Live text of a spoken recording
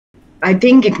I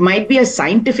think it might be a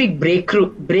scientific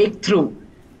breakthrough,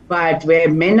 but where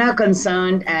men are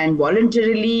concerned and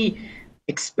voluntarily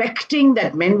expecting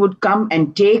that men would come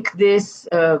and take this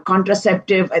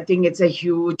contraceptive, I think it's a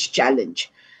huge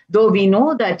challenge. Though we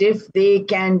know that if they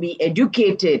can be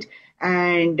educated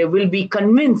and will be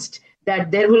convinced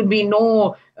that there will be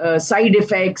no side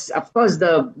effects. Of course,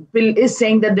 the pill is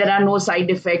saying that there are no side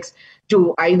effects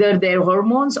to either their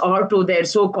hormones or to their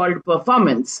so called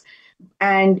performance.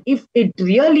 And if it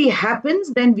really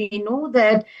happens, then we know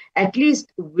that at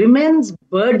least women's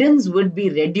burdens would be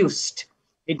reduced.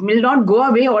 It will not go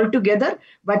away altogether,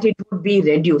 but it would be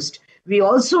reduced. We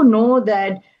also know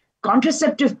that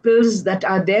contraceptive pills that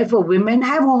are there for women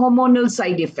have hormonal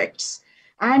side effects.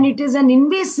 And it is an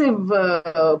invasive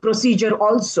procedure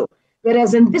also.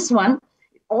 Whereas in this one,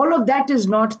 all of that is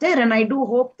not there. And I do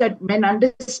hope that men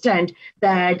understand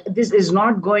that this is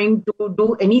not going to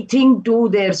do anything to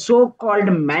their so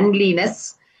called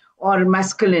manliness or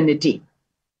masculinity.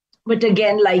 But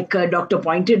again, like doctor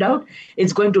pointed out,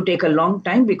 it's going to take a long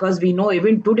time, because we know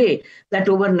even today that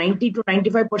over 90 to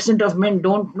 95% of men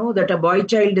don't know that a boy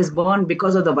child is born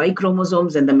because of the Y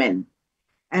chromosomes in the men.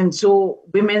 And so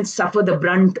women suffer the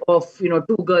brunt of,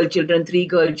 two girl children, three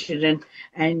girl children,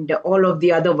 and all of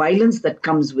the other violence that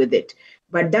comes with it.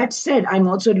 But that said, I'm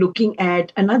also looking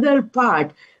at another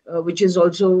part, which is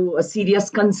also a serious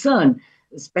concern,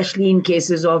 especially in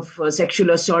cases of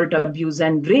sexual assault, abuse,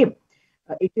 and rape.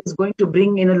 It is going to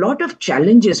bring in a lot of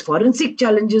challenges, forensic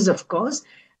challenges, of course,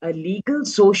 legal,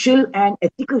 social, and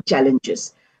ethical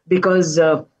challenges, because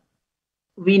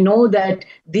we know that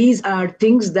these are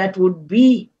things that would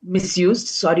be misused,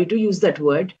 sorry to use that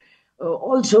word,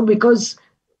 also because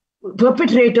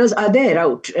perpetrators are there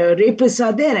out, rapists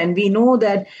are there, and we know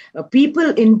that people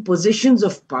in positions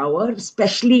of power,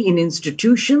 especially in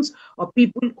institutions, or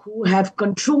people who have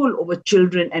control over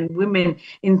children and women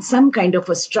in some kind of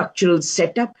a structural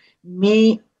setup,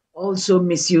 may also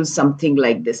misuse something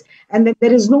like this. And then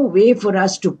there is no way for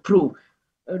us to prove,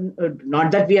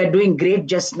 not that we are doing great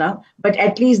just now, but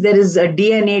at least there is a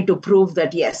DNA to prove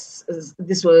that yes,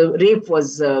 this was rape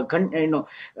was,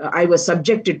 I was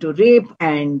subjected to rape,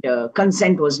 and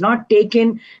consent was not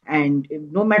taken. And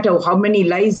no matter how many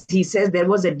lies he says, there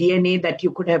was a DNA that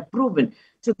you could have proven.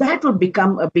 So that would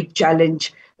become a big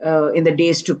challenge in the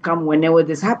days to come whenever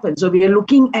this happens. So we are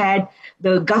looking at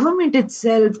the government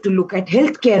itself to look at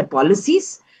healthcare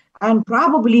policies and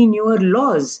probably newer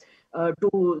laws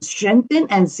to strengthen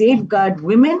and safeguard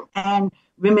women and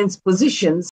women's positions